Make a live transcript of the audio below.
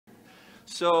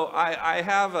So I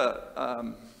have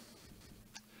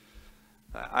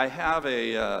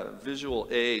a visual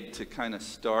aid to kind of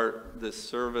start this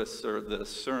service or this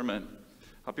sermon.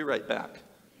 I'll be right back.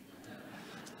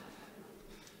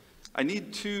 I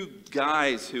need two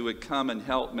guys who would come and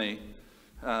help me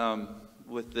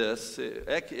with this.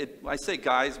 I say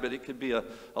guys, but it could be a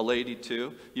lady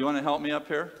too. You want to help me up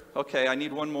here? Okay, I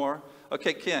need one more.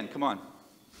 Okay, Ken, come on.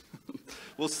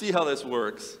 We'll see how this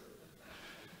works.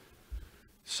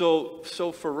 So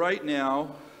for right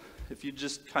now, if you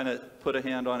just kind of put a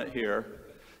hand on it here,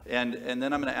 and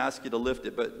then I'm going to ask you to lift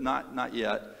it, but not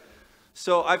yet.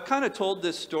 So I've kind of told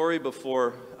this story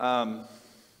before.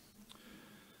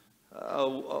 A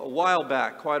while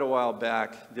back, quite a while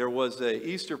back, there was an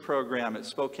Easter program at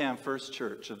Spokane First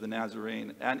Church of the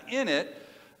Nazarene, and in it,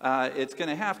 it's going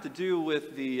to have to do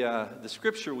with the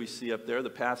scripture we see up there, the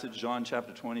passage, John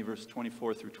chapter 20, verse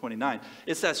 24 through 29.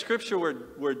 It's that scripture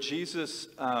where Jesus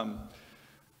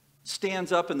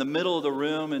stands up in the middle of the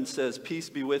room and says, "Peace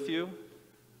be with you."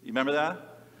 You remember that?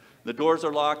 The doors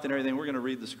are locked and everything. We're going to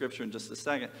read the scripture in just a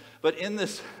second. But in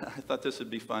this, I thought this would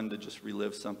be fun to just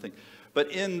relive something. But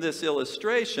in this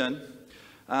illustration,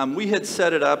 we had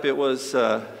set it up. It was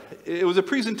a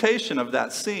presentation of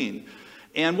that scene.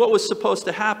 And what was supposed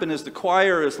to happen is the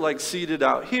choir is like seated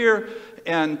out here.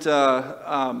 And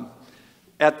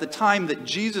at the time that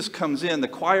Jesus comes in, the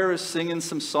choir is singing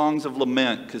some songs of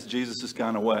lament because Jesus has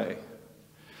gone away.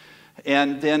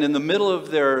 And then in the middle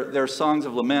of their songs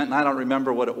of lament, and I don't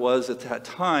remember what it was at that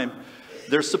time,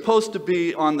 they're supposed to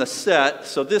be on the set.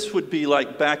 So this would be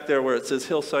like back there where it says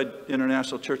Hillside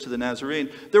International Church of the Nazarene.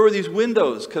 There were these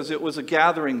windows because it was a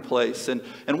gathering place. And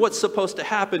what's supposed to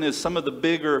happen is some of the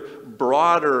bigger,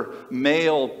 broader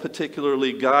male,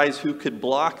 particularly guys who could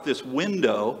block this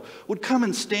window, would come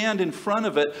and stand in front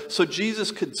of it so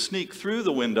Jesus could sneak through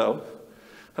the window.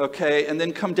 Okay, and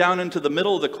then come down into the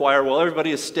middle of the choir while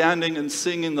everybody is standing and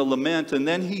singing the lament, and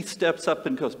then he steps up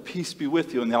and goes, "Peace be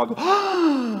with you," and they all go,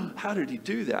 "Ah, how did he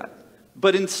do that?"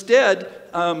 But instead,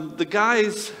 the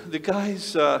guys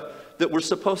that were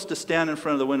supposed to stand in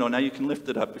front of the window, now you can lift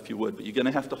it up if you would, but you're going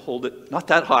to have to hold it, not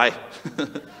that high.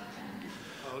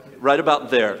 Right about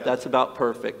there. That's about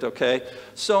perfect, okay?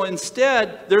 So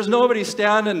instead, there's nobody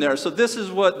standing there. So this is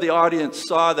what the audience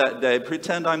saw that day.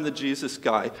 Pretend I'm the Jesus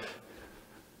guy.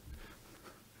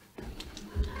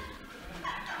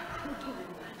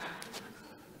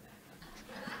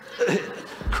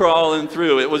 Crawling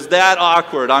through. It was that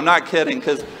awkward. I'm not kidding,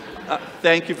 because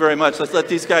thank you very much. Let's let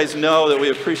these guys know that we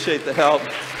appreciate the help.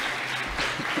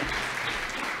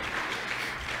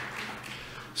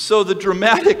 So the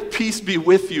dramatic "peace be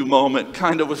with you" moment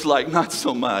kind of was like not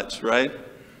so much, right?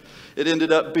 It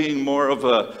ended up being more of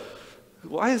a,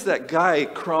 why is that guy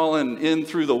crawling in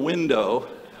through the window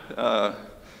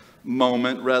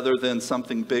moment rather than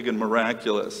something big and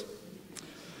miraculous.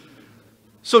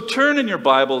 So turn in your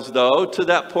Bibles, though, to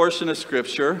that portion of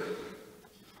Scripture,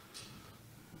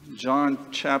 John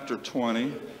chapter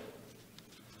 20.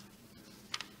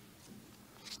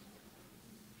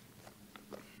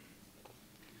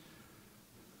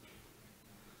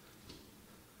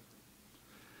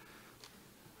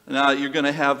 Now, you're going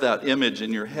to have that image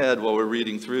in your head while we're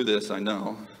reading through this, I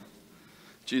know.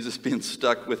 Jesus being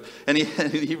stuck with, and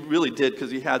he really did,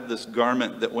 because he had this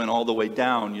garment that went all the way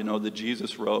down, you know, the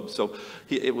Jesus robe. So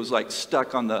it was like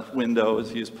stuck on the window as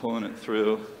he was pulling it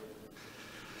through.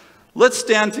 Let's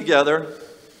stand together.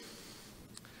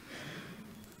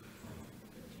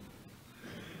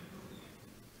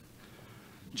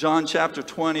 John chapter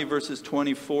 20, verses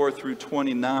 24 through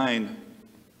 29.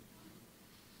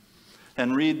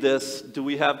 And read this. Do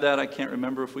we have that? I can't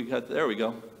remember if we got, there we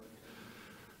go.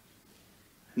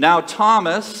 Now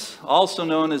Thomas, also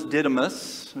known as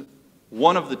Didymus,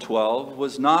 one of the 12,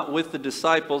 was not with the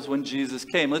disciples when Jesus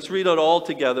came. Let's read it all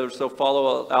together, so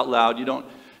follow out loud. You don't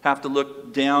have to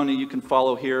look down, and you can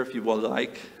follow here if you would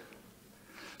like.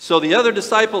 So the other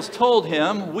disciples told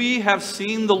him, "We have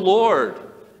seen the Lord."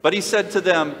 But he said to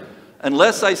them,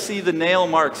 "Unless I see the nail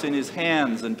marks in his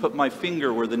hands and put my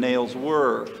finger where the nails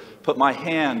were, put my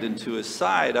hand into his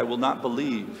side, I will not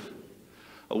believe."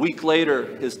 A week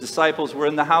later, his disciples were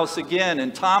in the house again,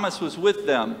 and Thomas was with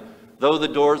them, though the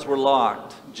doors were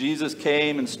locked. Jesus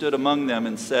came and stood among them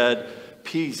and said,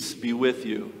 "Peace be with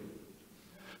you."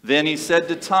 Then he said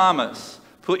to Thomas,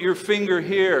 "Put your finger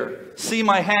here. See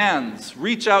my hands.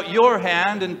 Reach out your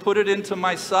hand and put it into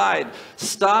my side.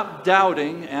 Stop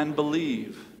doubting and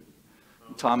believe."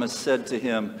 Thomas said to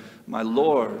him, "My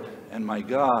Lord and my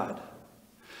God."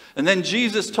 And then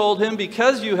Jesus told him,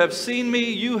 "Because you have seen me,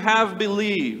 you have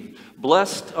believed.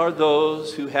 Blessed are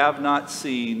those who have not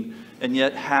seen and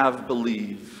yet have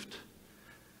believed.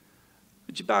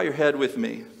 Would you bow your head with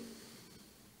me?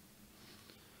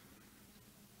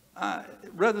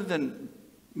 Rather than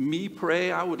me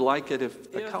pray, I would like it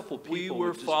if a couple people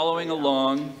were following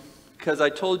along, because I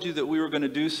told you that we were going to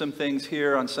do some things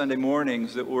here on Sunday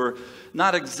mornings that were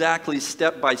not exactly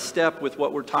step by step with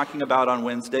what we're talking about on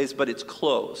Wednesdays, but it's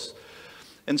close.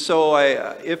 And so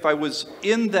if I was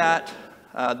in that,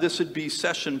 this would be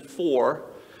session 4,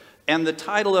 and the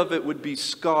title of it would be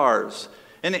Scars.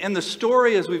 And the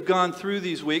story, as we've gone through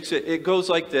these weeks, it goes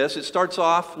like this. It starts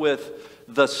off with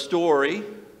the story.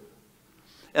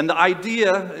 And the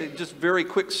idea, just very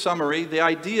quick summary, the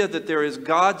idea that there is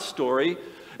God's story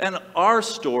and our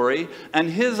story, and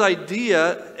his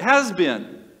idea has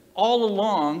been all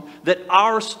along that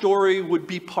our story would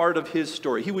be part of his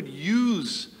story. He would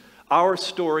use our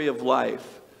story of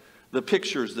life, the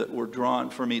pictures that were drawn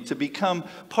for me, to become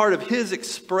part of his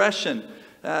expression,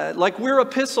 like we're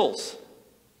epistles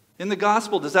in the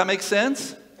gospel. Does that make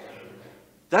sense?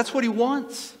 That's what he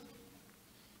wants,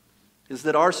 is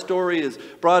that our story is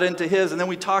brought into his. And then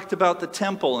we talked about the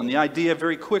temple and the idea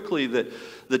very quickly that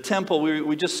the temple,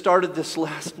 we just started this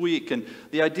last week, and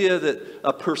the idea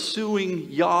that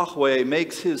pursuing Yahweh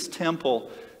makes his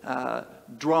temple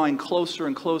drawing closer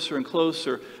and closer and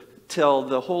closer till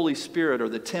the Holy Spirit, or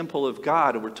the temple of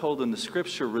God, we're told in the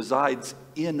scripture, resides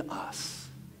in us.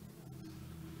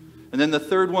 And then the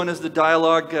third one is the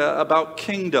dialogue about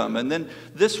kingdom. And then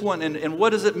this one, and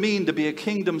what does it mean to be a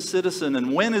kingdom citizen?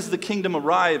 And when does the kingdom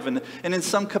arrive? And in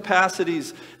some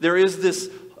capacities, there is this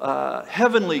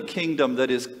heavenly kingdom that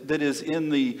is in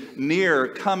the near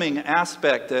coming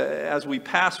aspect as we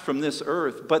pass from this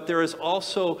earth. But there is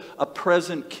also a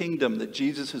present kingdom that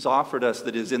Jesus has offered us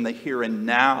that is in the here and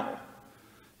now.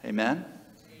 Amen?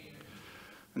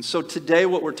 And so today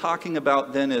what we're talking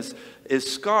about then is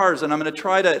scars, and I'm going to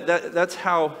try to, that's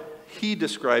how he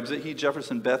describes it,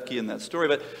 Jefferson Bethke, in that story.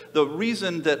 But the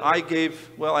reason that I gave,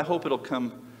 well, I hope it'll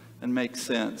come and make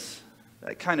sense.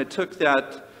 I kind of took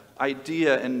that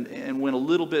idea and went a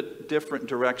little bit different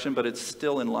direction, but it's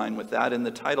still in line with that. And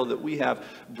the title that we have,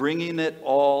 Bringing It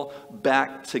All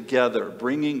Back Together,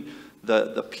 bringing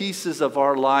the pieces of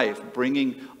our life,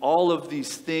 bringing all of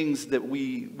these things that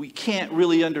we can't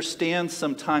really understand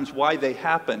sometimes why they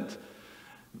happened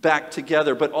back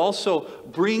together, but also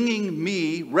bringing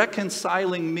me,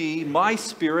 reconciling me, my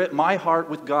spirit, my heart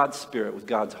with God's spirit, with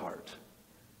God's heart.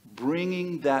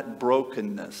 Bringing that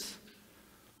brokenness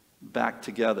back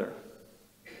together.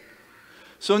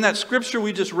 So in that scripture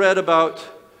we just read about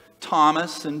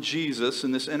Thomas and Jesus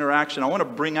and this interaction, I want to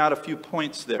bring out a few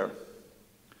points there.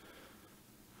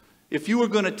 If you were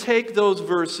going to take those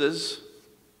verses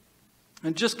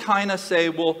and just kind of say,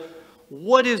 well,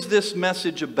 what is this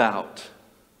message about?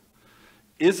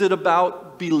 Is it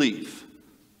about belief?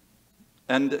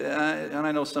 And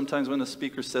I know sometimes when the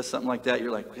speaker says something like that,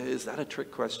 you're like, is that a trick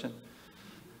question?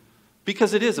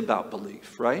 Because it is about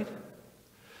belief, right?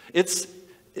 It's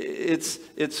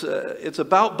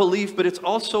about belief, but it's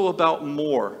also about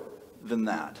more than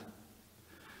that.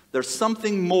 There's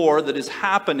something more that is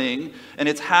happening, and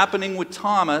it's happening with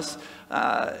Thomas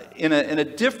in a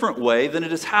different way than it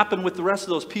has happened with the rest of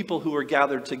those people who are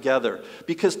gathered together.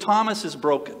 Because Thomas is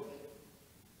broken.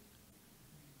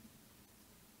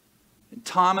 And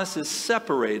Thomas is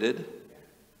separated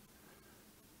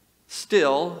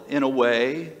still in a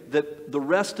way that the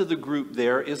rest of the group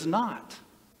there is not.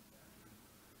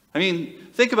 I mean,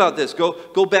 think about this.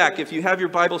 Go back. If you have your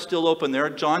Bible still open there,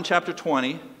 John chapter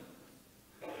 20.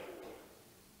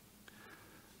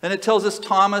 And it tells us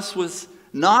Thomas was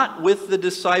not with the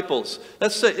disciples.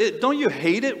 Don't you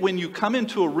hate it when you come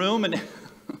into a room and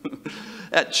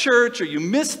at church, or you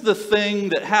miss the thing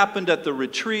that happened at the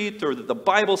retreat or the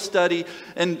Bible study,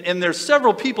 and there's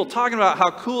several people talking about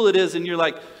how cool it is, and you're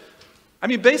like, I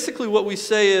mean, basically what we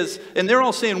say is, and they're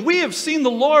all saying, we have seen the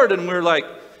Lord, and we're like,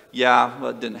 yeah, well,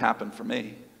 it didn't happen for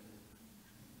me.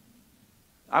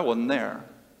 I wasn't there.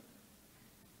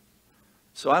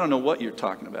 So I don't know what you're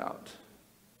talking about.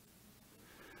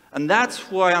 And that's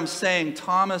why I'm saying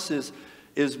Thomas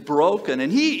is broken.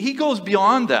 And he goes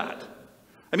beyond that.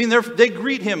 I mean, they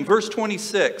greet him, verse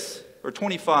 26 or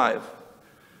 25.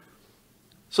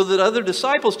 So that other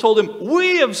disciples told him,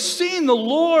 we have seen the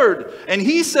Lord. And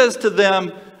he says to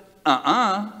them,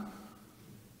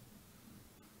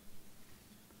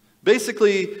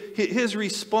 Basically, his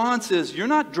response is, you're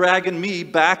not dragging me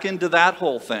back into that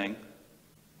whole thing.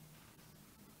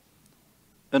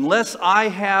 Unless I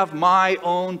have my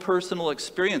own personal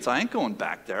experience, I ain't going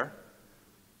back there.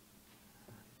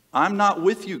 I'm not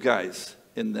with you guys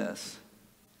in this.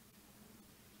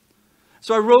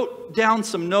 So I wrote down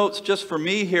some notes just for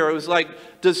me here. It was like,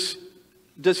 does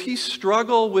he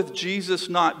struggle with Jesus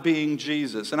not being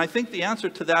Jesus? And I think the answer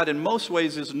to that in most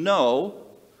ways is no.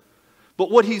 But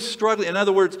what he's struggling, in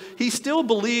other words, he still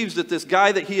believes that this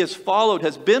guy that he has followed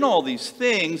has been all these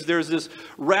things. There's this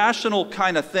rational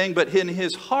kind of thing, but in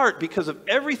his heart, because of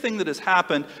everything that has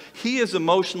happened, he is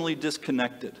emotionally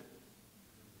disconnected.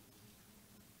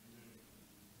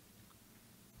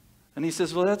 And he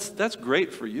says, well, that's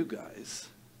great for you guys,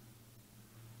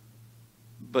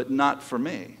 but not for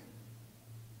me.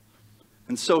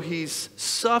 And so he's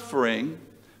suffering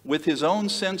with his own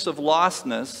sense of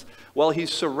lostness while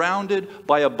he's surrounded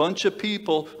by a bunch of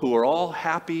people who are all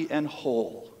happy and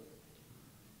whole.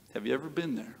 Have you ever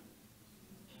been there?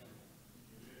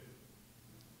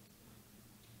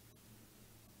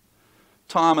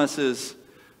 Thomas is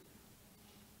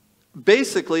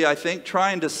basically, I think,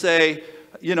 trying to say,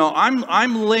 you know,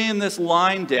 I'm laying this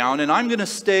line down and I'm going to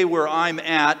stay where I'm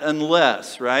at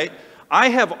unless, right? I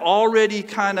have already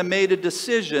kind of made a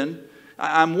decision.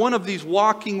 I'm one of these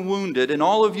walking wounded, and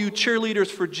all of you cheerleaders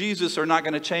for Jesus are not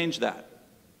going to change that.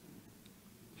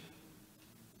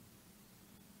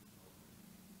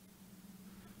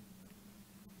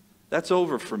 That's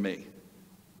over for me.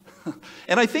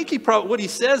 And I think what he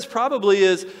says probably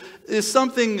is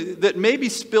something that maybe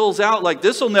spills out like,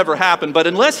 this will never happen, but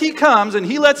unless he comes and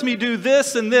he lets me do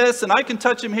this and this, and I can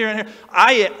touch him here and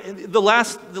here, the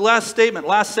last statement,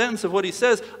 last sentence of what he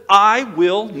says, I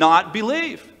will not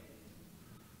believe.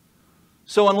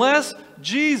 So unless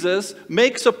Jesus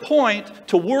makes a point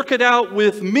to work it out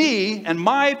with me and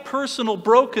my personal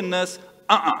brokenness,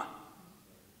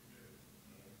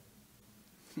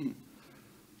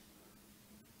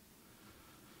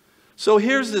 So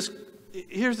here's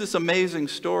this amazing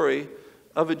story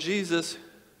of a Jesus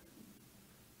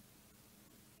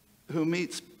who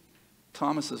meets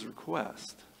Thomas's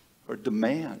request, or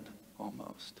demand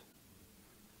almost.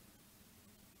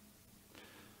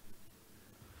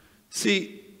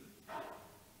 See,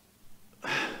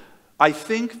 I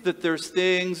think that there's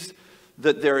things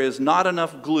that there is not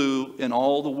enough glue in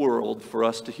all the world for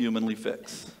us to humanly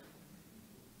fix.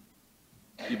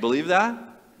 You believe that?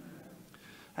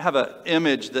 I have an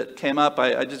image that came up.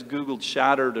 I just Googled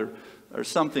shattered or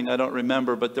something. I don't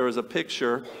remember, but there was a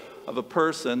picture of a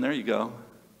person. There you go.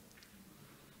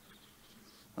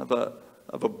 Of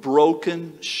a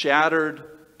broken, shattered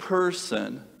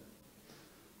person.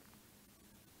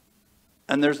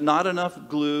 And there's not enough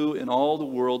glue in all the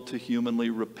world to humanly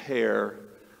repair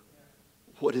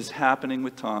what is happening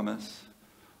with Thomas,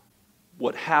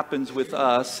 what happens with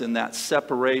us in that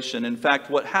separation. In fact,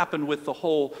 what happened with the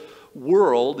whole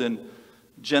world in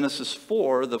Genesis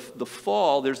 4, the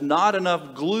fall, there's not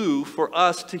enough glue for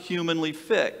us to humanly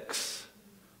fix.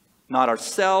 Not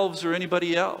ourselves or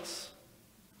anybody else.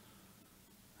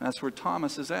 That's where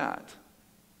Thomas is at.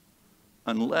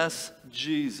 Unless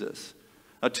Jesus.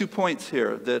 2 points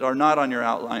here that are not on your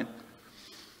outline,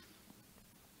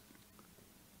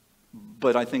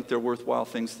 but I think they're worthwhile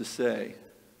things to say.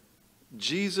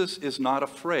 Jesus is not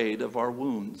afraid of our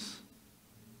wounds.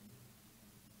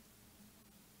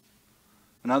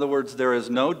 In other words, there is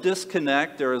no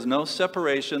disconnect, there is no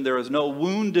separation, there is no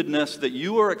woundedness that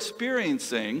you are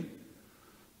experiencing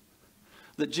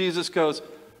that Jesus goes,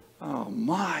 oh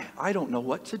my, I don't know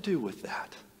what to do with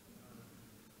that.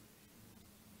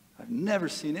 I've never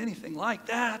seen anything like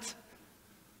that.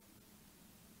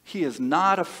 He is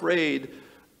not afraid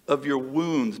of your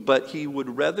wounds, but he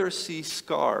would rather see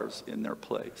scars in their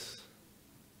place.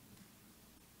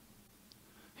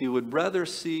 He would rather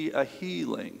see a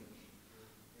healing.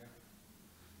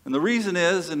 And the reason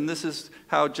is, and this is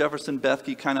how Jefferson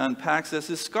Bethke kind of unpacks this,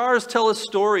 is scars tell a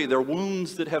story. They're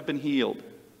wounds that have been healed.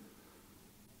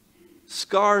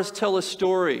 Scars tell a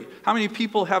story. How many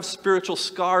people have spiritual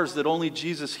scars that only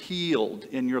Jesus healed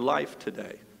in your life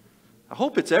today? I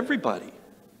hope it's everybody.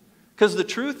 Because the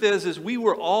truth is we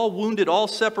were all wounded, all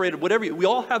separated, whatever. We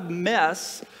all have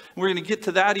mess. And we're going to get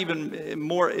to that even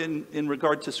more in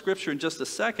regard to Scripture in just a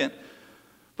second.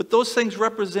 But those things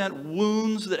represent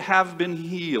wounds that have been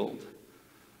healed.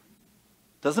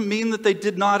 Doesn't mean that they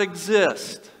did not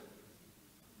exist.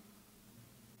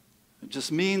 It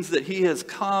just means that he has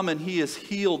come and he has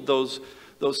healed those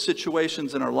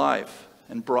situations in our life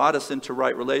and brought us into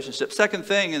right relationship. Second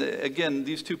thing, and again,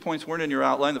 these 2 points weren't in your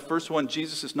outline. The first one,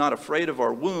 Jesus is not afraid of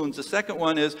our wounds. The second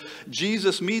one is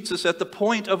Jesus meets us at the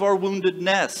point of our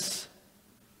woundedness.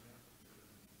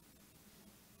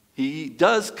 He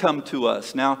does come to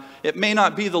us. Now, it may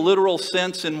not be the literal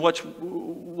sense in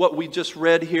what we just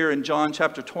read here in John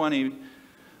chapter 20,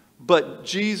 But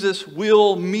Jesus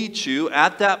will meet you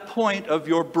at that point of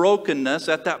your brokenness,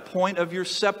 at that point of your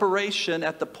separation,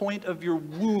 at the point of your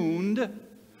wound.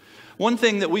 One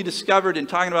thing that we discovered in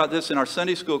talking about this in our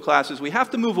Sunday school classes, we have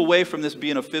to move away from this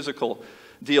being a physical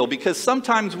deal, because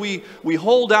sometimes we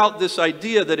hold out this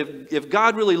idea that if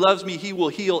God really loves me, he will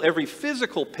heal every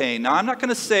physical pain. Now, I'm not going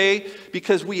to say,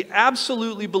 because we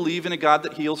absolutely believe in a God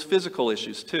that heals physical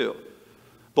issues too.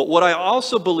 But what I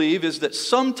also believe is that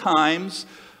sometimes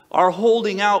our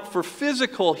holding out for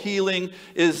physical healing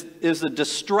is a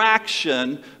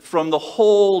distraction from the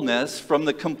wholeness, from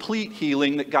the complete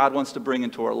healing that God wants to bring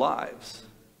into our lives.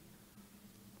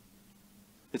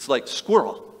 It's like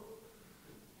squirrel.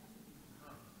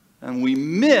 And we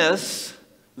miss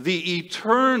the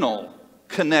eternal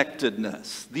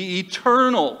connectedness, the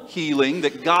eternal healing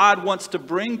that God wants to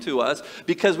bring to us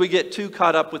because we get too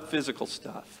caught up with physical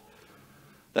stuff.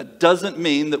 That doesn't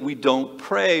mean that we don't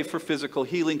pray for physical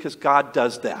healing, because God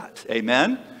does that.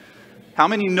 Amen? How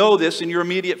many know this in your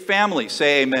immediate family?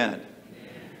 Say amen.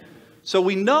 So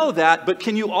we know that, but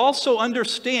can you also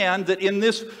understand that in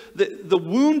this, the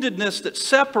woundedness that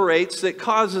separates, that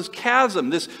causes chasm,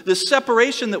 this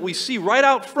separation that we see right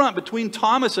out front between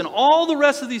Thomas and all the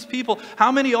rest of these people,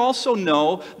 how many also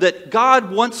know that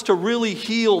God wants to really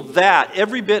heal that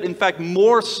every bit, in fact,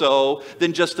 more so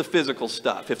than just the physical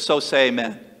stuff? If so, say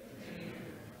amen.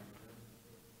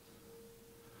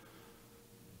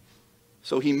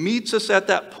 So he meets us at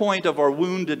that point of our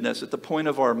woundedness, at the point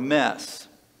of our mess.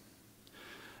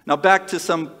 Now back to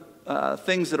some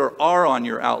things that are on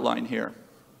your outline here.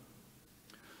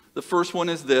 The first one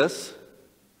is this: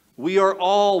 we are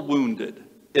all wounded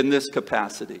in this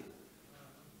capacity.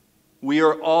 We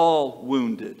are all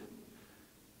wounded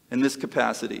in this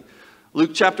capacity.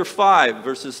 Luke chapter 5,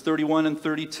 verses 31 and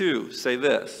 32 say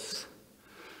this: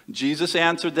 Jesus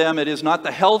answered them, "It is not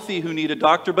the healthy who need a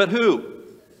doctor, but who?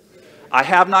 I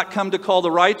have not come to call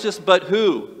the righteous, but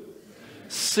who?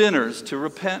 Sinners to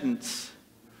repentance."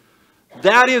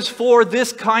 That is for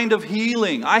this kind of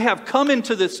healing. I have come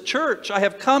into this church. I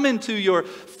have come into your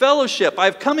fellowship. I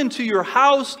have come into your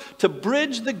house to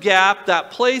bridge the gap,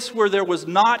 that place where there was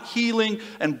not healing,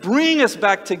 and bring us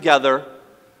back together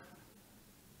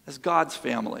as God's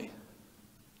family.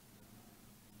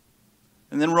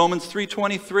 And then Romans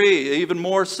 3:23, even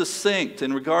more succinct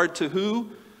in regard to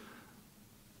who?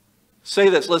 Say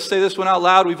this. Let's say this one out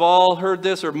loud. We've all heard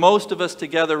this, or most of us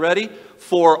together. Ready?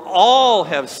 For all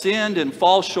have sinned and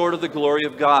fall short of the glory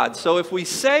of God. So if we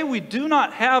say we do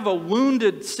not have a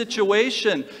wounded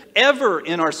situation ever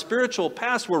in our spiritual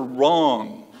past, we're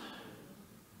wrong.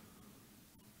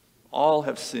 All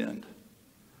have sinned.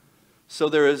 So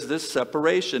there is this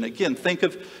separation. Again, think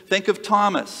of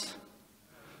Thomas.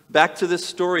 Back to this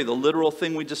story, the literal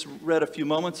thing we just read a few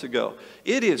moments ago.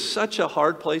 It is such a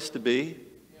hard place to be,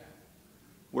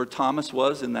 where Thomas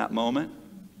was in that moment.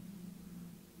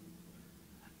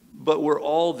 But we're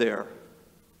all there.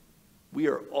 We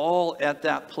are all at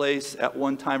that place at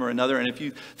one time or another. And if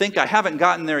you think I haven't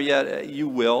gotten there yet, you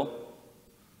will.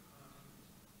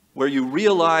 Where you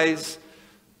realize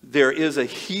there is a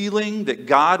healing that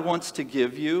God wants to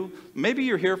give you. Maybe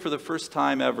you're here for the first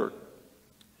time ever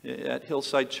at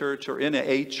Hillside Church or in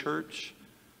a church.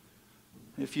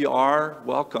 If you are,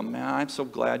 welcome. Man, I'm so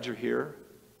glad you're here.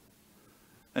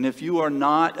 And if you are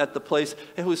not at the place,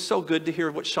 it was so good to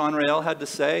hear what Sean Rael had to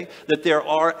say, that there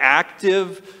are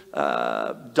active,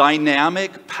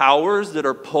 dynamic powers that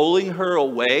are pulling her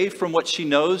away from what she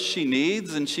knows she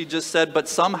needs. And she just said, but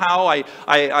somehow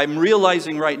I'm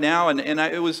realizing right now,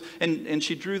 and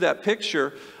she drew that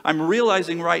picture, I'm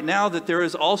realizing right now that there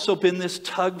has also been this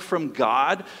tug from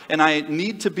God, and I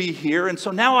need to be here. And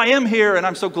so now I am here, and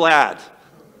I'm so glad.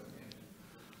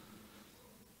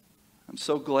 I'm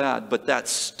so glad, but that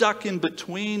stuck in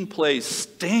between place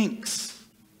stinks.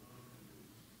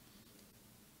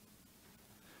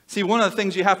 See, one of the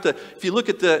things you have to, if you look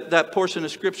at that portion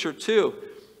of Scripture too,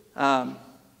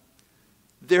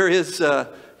 there is,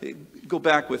 go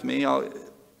back with me.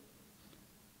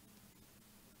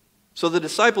 So the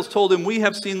disciples told him, "We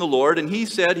have seen the Lord," and he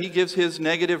said, he gives his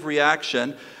negative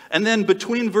reaction. And then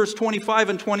between verse 25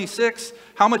 and 26,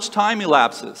 how much time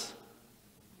elapses?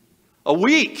 A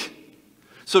week.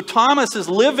 So Thomas is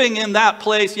living in that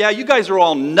place. Yeah, you guys are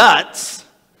all nuts.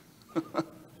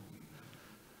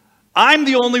 I'm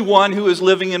the only one who is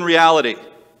living in reality.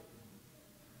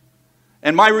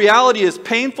 And my reality is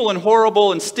painful and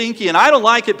horrible and stinky, and I don't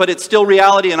like it, but it's still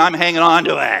reality, and I'm hanging on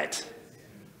to it.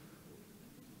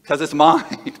 Because it's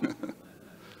mine.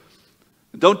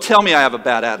 Don't tell me I have a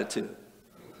bad attitude.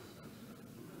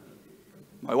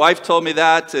 My wife told me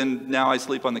that, and now I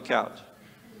sleep on the couch.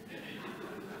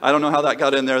 I don't know how that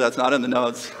got in there. That's not in the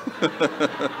notes.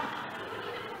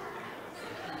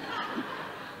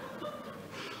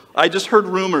 I just heard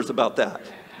rumors about that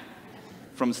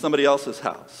from somebody else's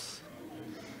house.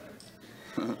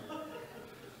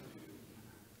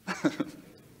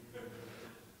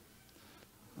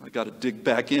 I got to dig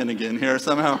back in again here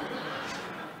somehow.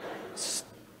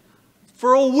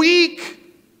 For a week,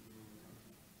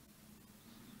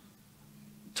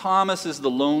 Thomas is the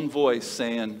lone voice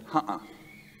saying,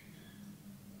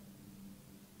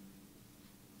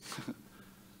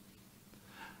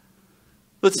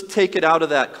 Let's take it out of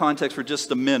that context for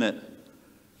just a minute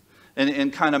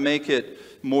and kind of make it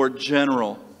more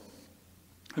general.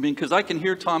 I mean, because I can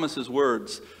hear Thomas's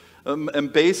words.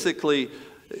 And basically,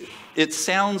 it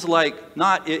sounds like,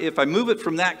 not, if I move it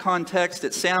from that context,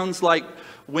 it sounds like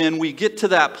when we get to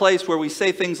that place where we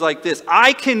say things like this,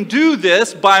 I can do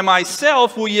this by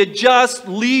myself, will you just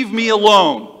leave me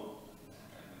alone?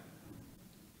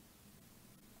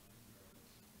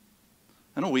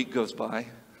 And a week goes by.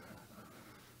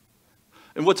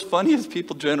 And what's funny is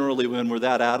people generally, when we're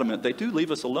that adamant, they do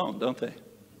leave us alone, don't they?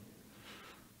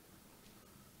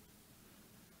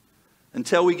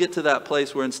 Until we get to that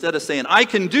place where instead of saying, I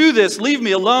can do this, leave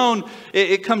me alone,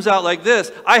 it comes out like this.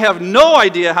 I have no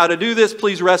idea how to do this,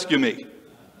 please rescue me.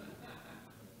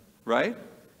 Right?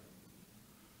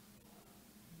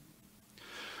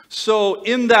 So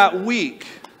in that week,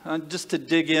 just to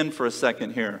dig in for a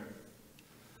second here,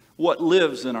 what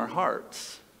lives in our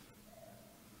hearts?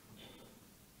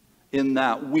 In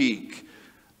that week,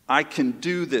 I can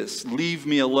do this, leave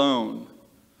me alone.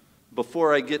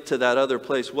 Before I get to that other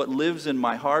place, what lives in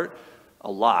my heart?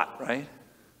 A lot, right?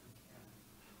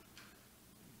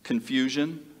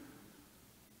 Confusion,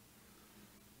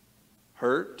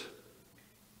 hurt,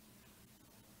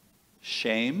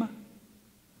 shame.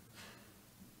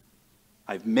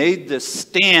 I've made this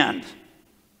stand.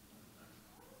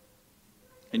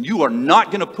 And you are not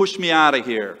going to push me out of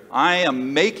here. I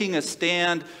am making a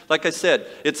stand. Like I said,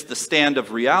 it's the stand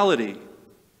of reality.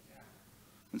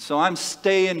 And so I'm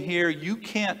staying here. You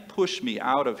can't push me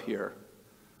out of here.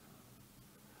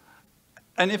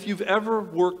 And if you've ever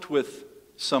worked with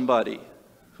somebody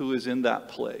who is in that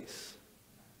place,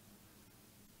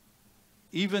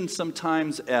 even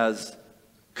sometimes as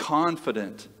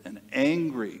confident and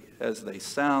angry as they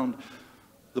sound,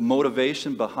 the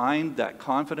motivation behind that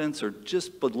confidence, or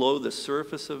just below the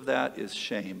surface of that, is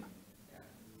shame.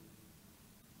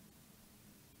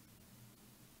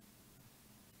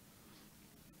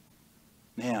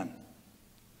 Man,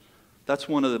 that's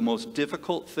one of the most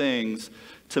difficult things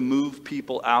to move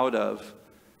people out of.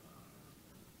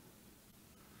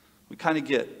 We kind of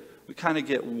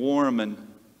get warm and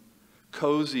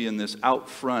cozy in this out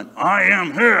front, I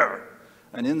am here.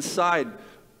 And inside,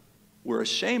 we're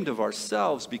ashamed of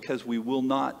ourselves because we will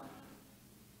not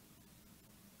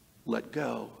let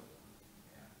go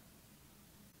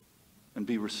and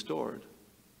be restored.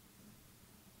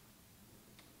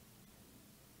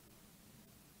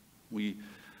 We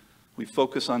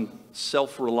focus on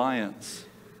self-reliance.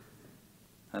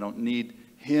 I don't need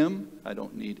him. I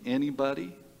don't need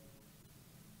anybody.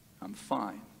 I'm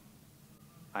fine.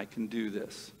 I can do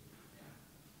this.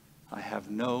 I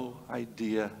have no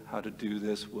idea how to do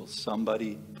this. Will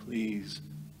somebody please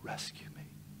rescue me?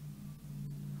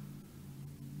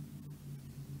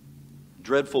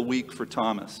 Dreadful week for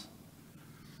Thomas,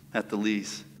 at the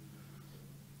least.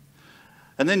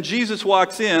 And then Jesus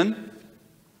walks in,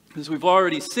 as we've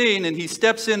already seen, and he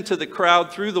steps into the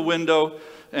crowd through the window,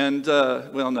 and,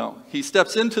 he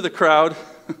steps into the crowd,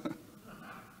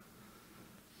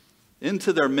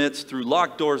 into their midst through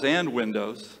locked doors and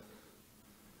windows,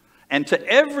 and to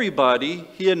everybody,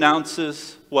 he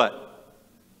announces what?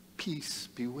 Peace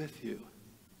be with you.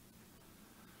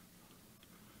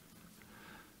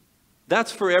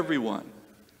 That's for everyone.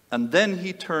 And then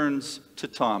he turns to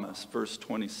Thomas, verse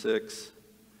 26.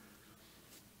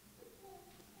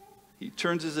 He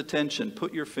turns his attention,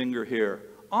 put your finger here,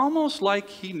 almost like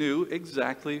he knew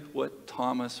exactly what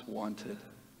Thomas wanted.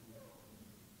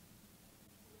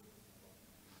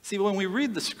 See, when we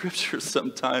read the scriptures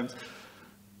sometimes,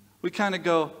 we kind of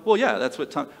go, well, yeah, that's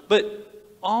what Thomas, but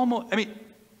almost,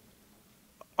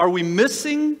 are we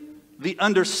missing the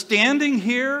understanding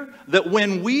here that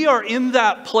when we are in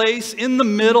that place, in the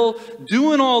middle,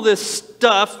 doing all this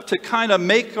stuff to kind of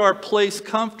make our place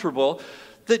comfortable,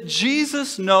 that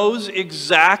Jesus knows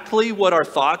exactly what our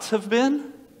thoughts have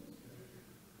been?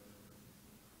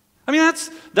 That's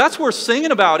what we're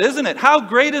singing about, isn't it? How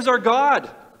great is our God?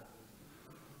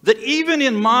 That even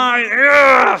in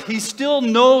my, he still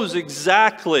knows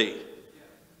exactly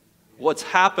what's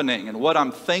happening and what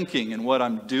I'm thinking and what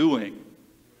I'm doing.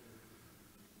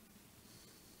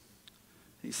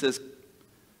 He says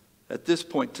at this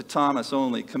point to Thomas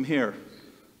only, come here.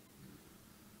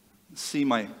 See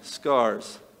my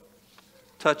scars.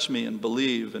 Touch me and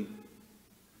believe. And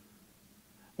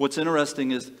what's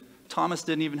interesting is Thomas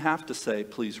didn't even have to say,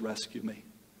 please rescue me.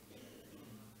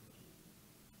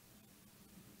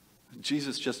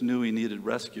 Jesus just knew he needed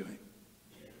rescuing.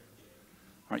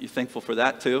 Aren't you thankful for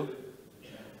that too?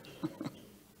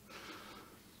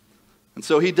 And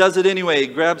so he does it anyway. He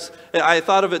grabs, I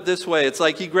thought of it this way. It's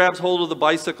like he grabs hold of the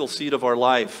bicycle seat of our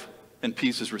life and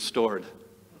peace is restored.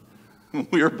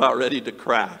 We're about ready to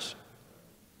crash.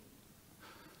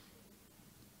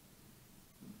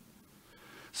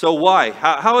 So why?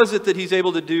 How is it that he's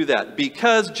able to do that?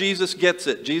 Because Jesus gets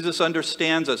it. Jesus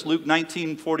understands us. Luke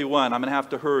 19:41. I'm going to have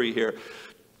to hurry here.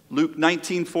 Luke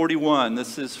 19:41.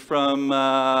 This is from,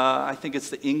 I think it's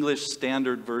the English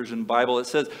Standard Version Bible. It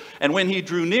says, and when he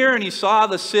drew near and he saw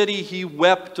the city, he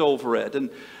wept over it. And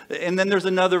then there's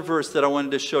another verse that I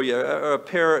wanted to show you,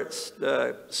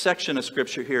 a section of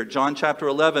Scripture here. John chapter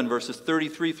 11, verses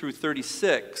 33 through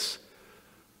 36.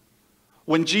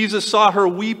 When Jesus saw her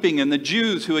weeping and the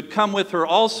Jews who had come with her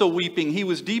also weeping, he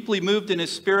was deeply moved in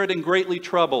his spirit and greatly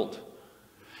troubled.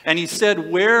 And he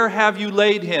said, where have you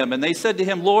laid him? And they said to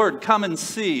him, Lord, come and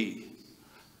see.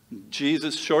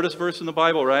 Jesus, shortest verse in the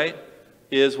Bible, right?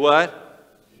 Is what?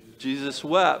 Jesus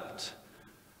wept.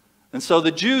 And so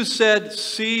the Jews said,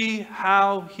 see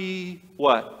how he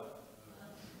what?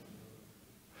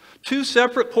 Two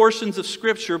separate portions of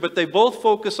Scripture, but they both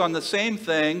focus on the same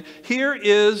thing. Here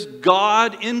is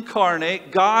God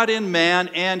incarnate, God in man,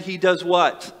 and he does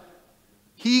what?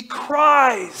 He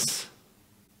cries.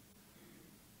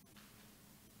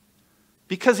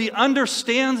 Because he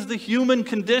understands the human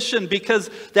condition,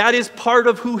 because that is part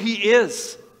of who he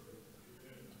is.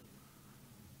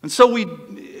 And so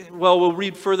we'll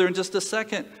read further in just a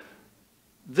second.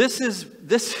 This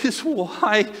is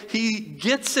why he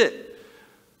gets it.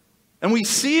 And we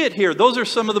see it here. Those are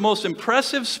some of the most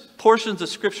impressive portions of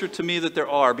Scripture to me that there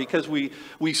are, because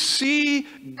we see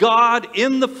God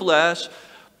in the flesh,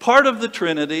 part of the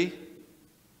Trinity,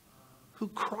 who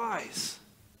cries.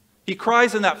 He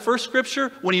cries in that first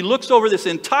Scripture when he looks over this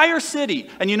entire city.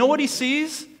 And you know what he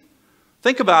sees?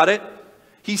 Think about it.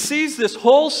 He sees this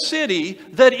whole city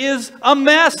that is a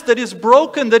mess, that is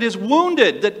broken, that is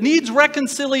wounded, that needs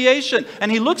reconciliation.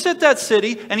 And he looks at that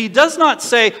city and he does not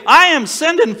say, I am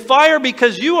sending fire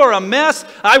because you are a mess.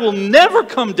 I will never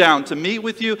come down to meet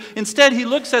with you. Instead, he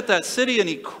looks at that city and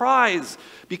he cries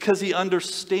because he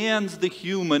understands the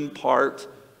human part.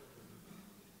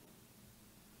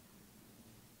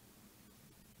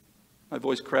 My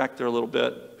voice cracked there a little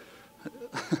bit.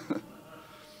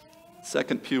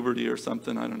 Second puberty or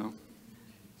something, I don't know.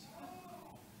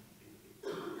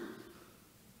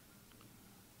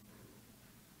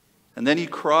 And then he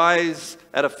cries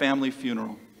at a family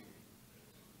funeral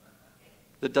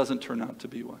that doesn't turn out to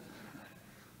be one.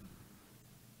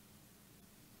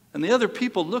 And the other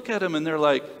people look at him and they're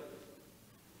like,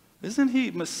 isn't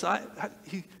he Messiah?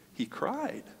 He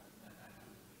cried.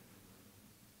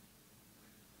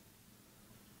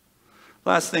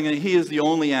 Last thing, he is the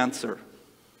only answer.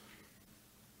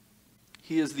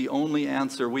 He is the only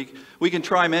answer. We can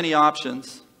try many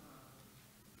options.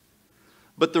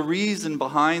 But the reason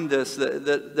behind this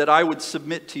that I would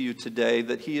submit to you today,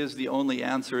 that he is the only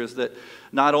answer, is that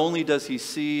not only does he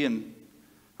see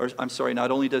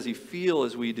not only does he feel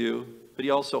as we do, but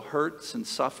he also hurts and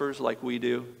suffers like we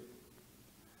do.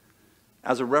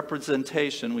 As a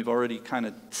representation, we've already kind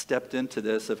of stepped into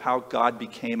this, of how God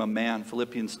became a man.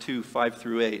 Philippians 2, 5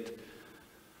 through 8.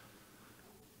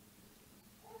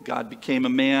 God became a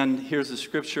man. Here's the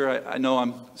scripture. I know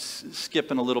I'm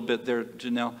skipping a little bit there,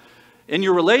 Janelle. In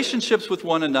your relationships with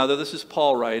one another, this is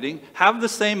Paul writing, have the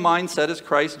same mindset as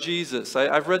Christ Jesus.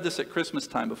 I've read this at Christmas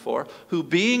time before. Who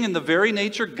being in the very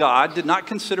nature God, did not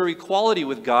consider equality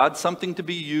with God something to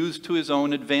be used to his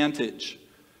own advantage.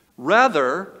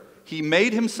 Rather, he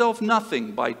made himself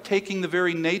nothing by taking the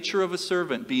very nature of a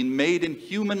servant, being made in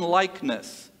human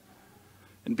likeness.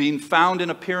 And being found in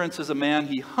appearance as a man,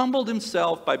 he humbled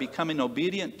himself by becoming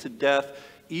obedient to death,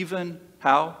 even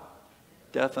how?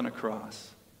 Death on a cross.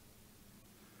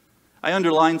 I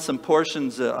underlined some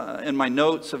portions in my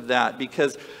notes of that,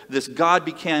 because this God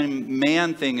became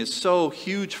man thing is so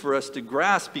huge for us to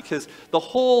grasp, because the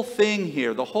whole thing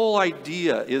here, the whole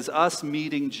idea is us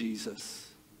meeting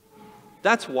Jesus.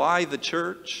 That's why the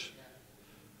church.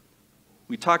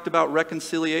 We talked about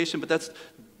reconciliation, but that's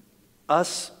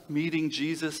us meeting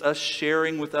Jesus, us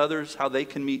sharing with others how they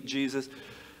can meet Jesus.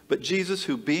 But Jesus,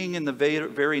 who being in the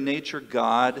very nature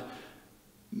God,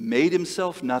 made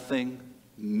himself nothing,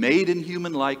 made in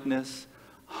human likeness,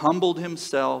 humbled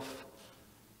himself,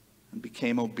 and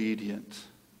became obedient.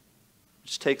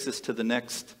 Which takes us to the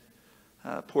next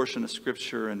portion of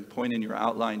Scripture and point in your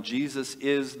outline. Jesus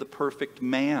is the perfect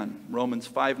man, Romans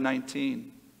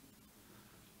 5:19.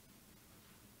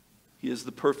 He is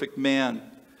the perfect man.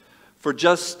 For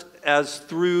just as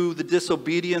through the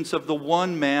disobedience of the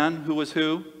one man, who was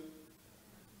who?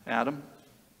 Adam.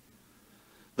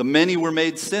 The many were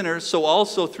made sinners, so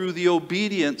also through the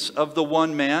obedience of the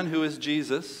one man, who is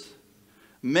Jesus,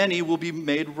 many will be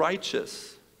made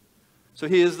righteous. So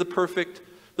he is the perfect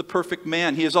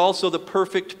man. He is also the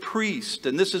perfect priest.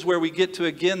 And this is where we get to,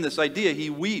 again, this idea.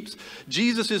 He weeps.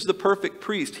 Jesus is the perfect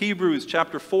priest. Hebrews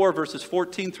chapter 4, verses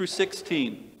 14 through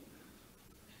 16.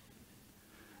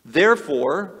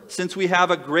 Therefore, since we have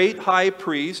a great high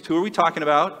priest, who are we talking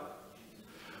about?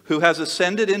 Who has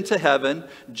ascended into heaven,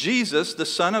 Jesus, the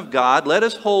Son of God, let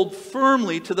us hold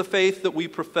firmly to the faith that we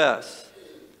profess.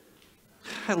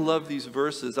 I love these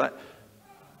verses.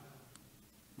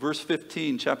 Verse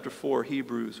 15, chapter 4,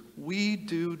 Hebrews. We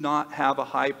do not have a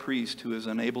high priest who is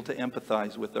unable to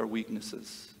empathize with our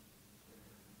weaknesses.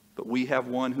 But we have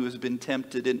one who has been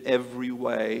tempted in every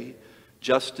way,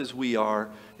 just as we are,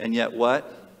 and yet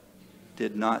what?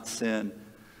 Did not sin.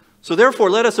 So therefore,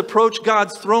 let us approach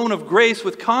God's throne of grace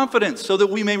with confidence, so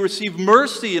that we may receive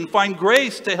mercy and find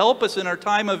grace to help us in our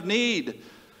time of need.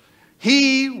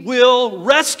 He will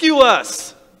rescue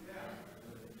us.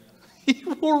 He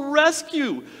will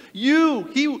rescue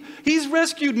you. He's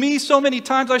rescued me so many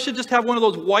times, I should just have one of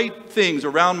those white things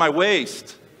around my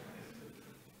waist.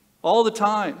 All the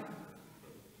time.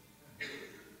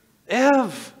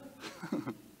 Ev.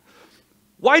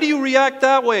 Why do you react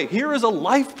that way? Here is a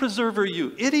life preserver,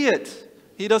 you idiot.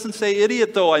 He doesn't say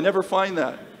idiot, though. I never find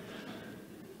that.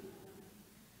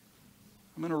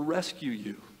 I'm going to rescue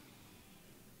you.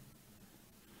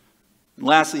 And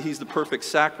lastly, he's the perfect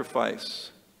sacrifice.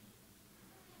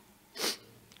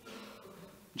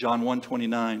 John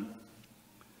 1:29.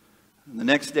 And the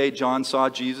next day, John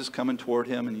saw Jesus coming toward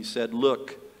him, and he said,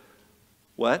 look,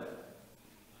 what?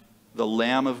 The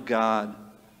Lamb of God.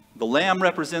 The Lamb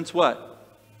represents what?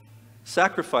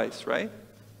 Sacrifice, right?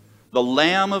 The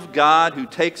Lamb of God who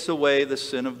takes away the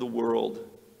sin of the world.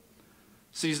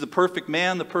 So he's the perfect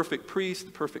man, the perfect priest,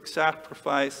 the perfect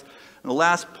sacrifice. And the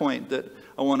last point that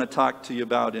I want to talk to you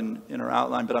about in our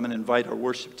outline, but I'm going to invite our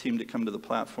worship team to come to the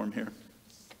platform here.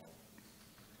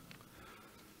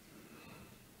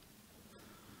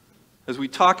 As we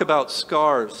talk about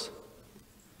scars,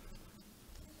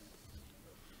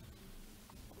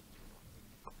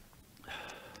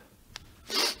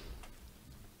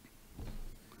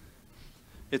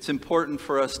 it's important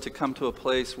for us to come to a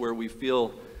place where we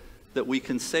feel that we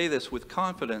can say this with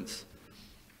confidence,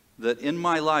 that in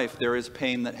my life there is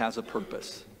pain that has a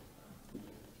purpose.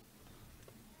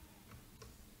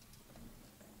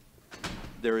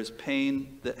 There is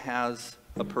pain that has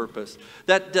a purpose.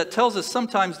 That tells us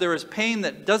sometimes there is pain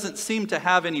that doesn't seem to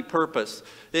have any purpose.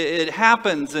 It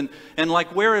happens, and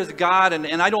like, where is God?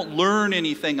 And I don't learn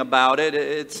anything about it.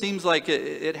 It seems like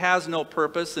it has no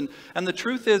purpose. And the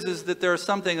truth is that there is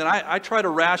something that I try to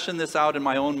ration this out in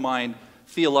my own mind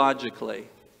theologically.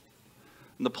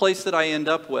 And the place that I end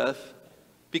up with,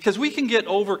 because we can get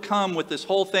overcome with this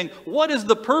whole thing. What is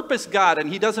the purpose, God? And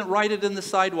he doesn't write it in the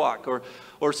sidewalk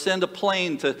or send a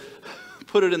plane to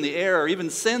put it in the air, or even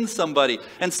send somebody.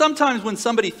 And sometimes when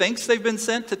somebody thinks they've been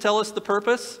sent to tell us the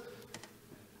purpose,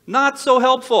 not so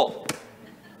helpful.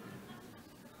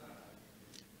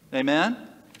 Amen?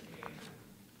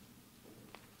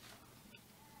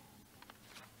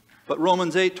 But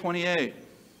Romans 8:28.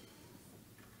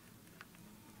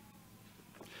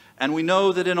 And we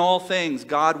know that in all things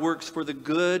God works for the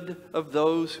good of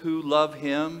those who love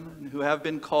him and who have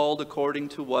been called according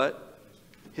to what?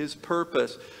 His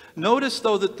purpose. Notice,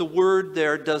 though, that the word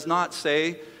there does not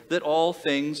say that all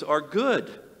things are good.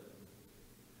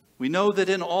 We know that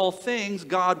in all things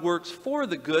God works for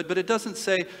the good, but it doesn't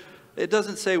say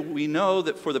we know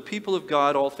that for the people of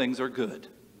God all things are good.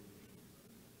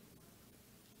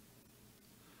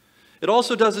 It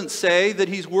also doesn't say that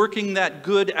he's working that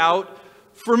good out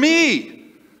for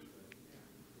me.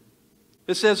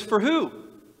 It says for who?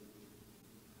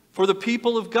 For the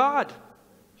people of God.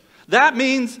 That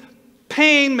means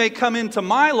pain may come into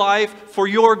my life for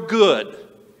your good.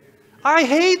 I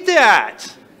hate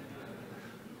that.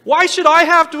 Why should I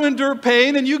have to endure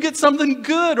pain and you get something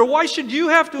good? Or why should you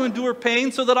have to endure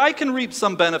pain so that I can reap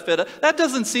some benefit? That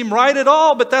doesn't seem right at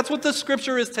all, but that's what the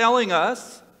scripture is telling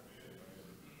us.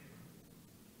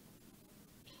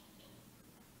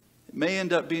 It may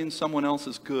end up being someone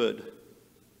else's good.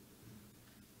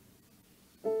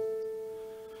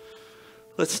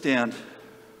 Let's stand.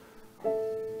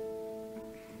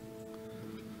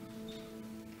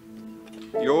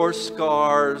 Your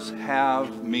scars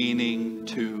have meaning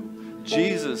too.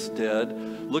 Jesus did.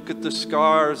 Look at the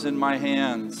scars in my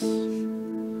hands.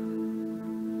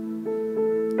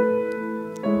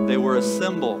 They were a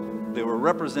symbol. They were a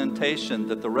representation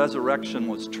that the resurrection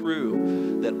was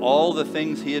true, that all the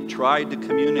things he had tried to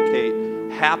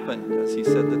communicate happened as he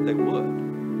said that they would.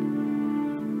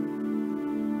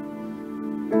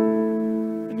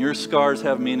 And your scars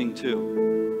have meaning too.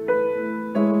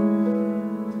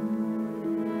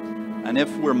 And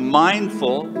if we're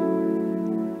mindful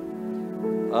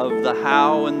of the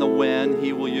how and the when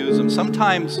he will use them,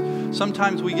 sometimes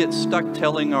we get stuck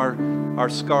telling our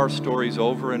scar stories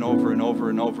over and over and over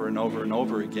and over and over and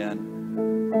over again.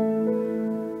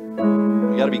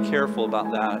 We got to be careful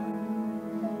about that.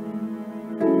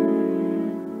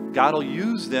 God will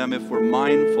use them if we're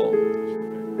mindful.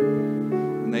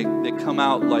 And they come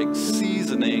out like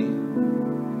seasoning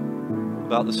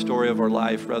about the story of our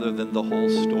life rather than the whole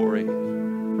story.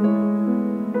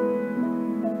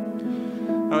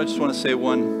 I just want to say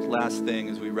one last thing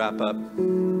as we wrap up.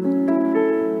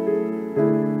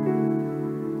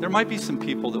 There might be some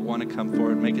people that want to come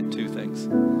forward and make it two things.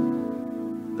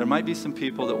 There might be some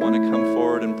people that want to come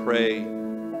forward and pray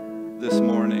this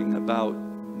morning about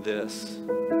this.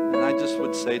 And I just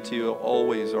would say to you,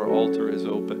 always our altar is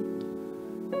open.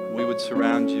 We would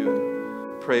surround you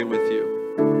and pray with you.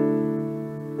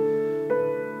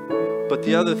 But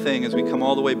the other thing, as we come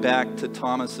all the way back to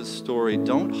Thomas's story,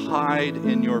 don't hide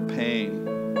in your pain.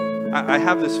 I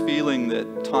have this feeling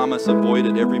that Thomas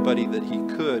avoided everybody that he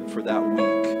could for that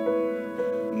week.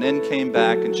 And then came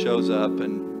back and shows up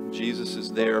and Jesus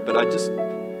is there.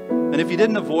 And if he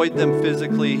didn't avoid them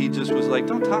physically, he just was like,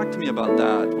 don't talk to me about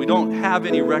that. We don't have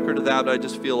any record of that, but I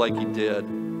just feel like he did.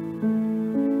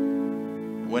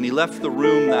 When he left the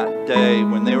room that day,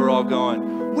 when they were all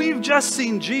going, we've just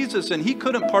seen Jesus, and he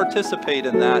couldn't participate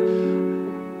in that.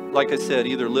 Like I said,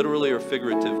 either literally or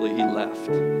figuratively, he left.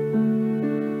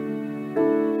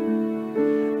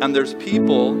 And there's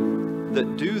people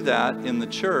that do that in the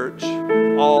church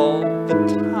all the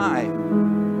time.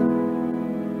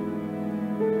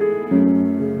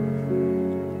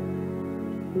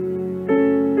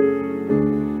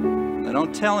 They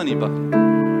don't tell anybody.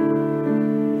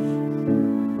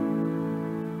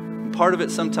 Part of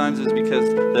it sometimes is because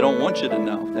they don't want you to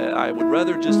know. I would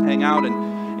rather just hang out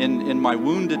in my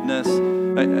woundedness.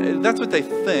 That's what they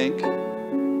think.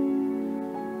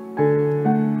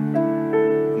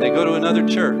 And they go to another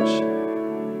church.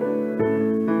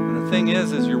 And the thing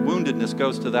is your woundedness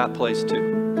goes to that place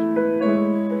too.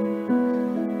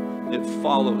 It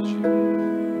follows you.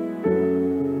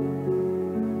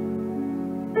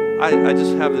 I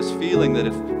just have this feeling that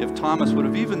if Thomas would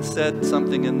have even said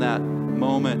something in that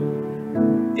moment,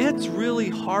 it's really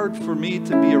hard for me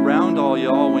to be around all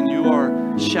y'all when you are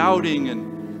shouting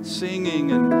and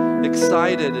singing and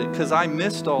excited, because I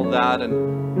missed all that, and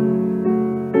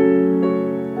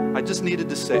I just needed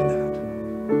to say that.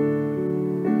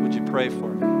 Would you pray for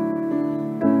me?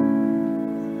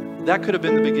 That could have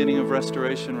been the beginning of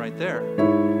restoration right there.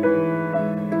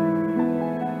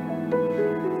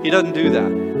 He doesn't do that.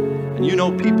 And you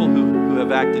know people who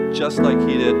have acted just like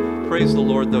he did. Praise the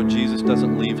Lord, though Jesus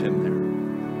doesn't leave him there.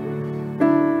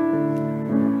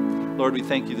 Lord, we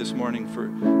thank you this morning for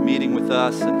meeting with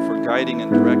us and for guiding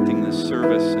and directing this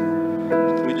service.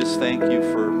 And we just thank you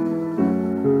for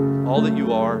all that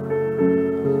you are.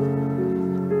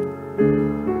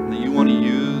 And that you want to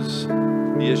use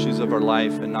the issues of our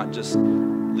life and not just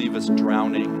leave us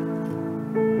drowning.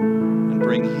 And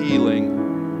bring healing,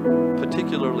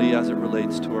 particularly as it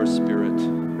relates to our spirit.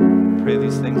 I pray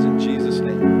these things in Jesus'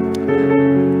 name.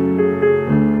 Amen.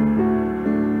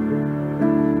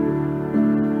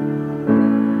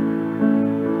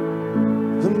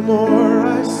 The more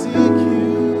I see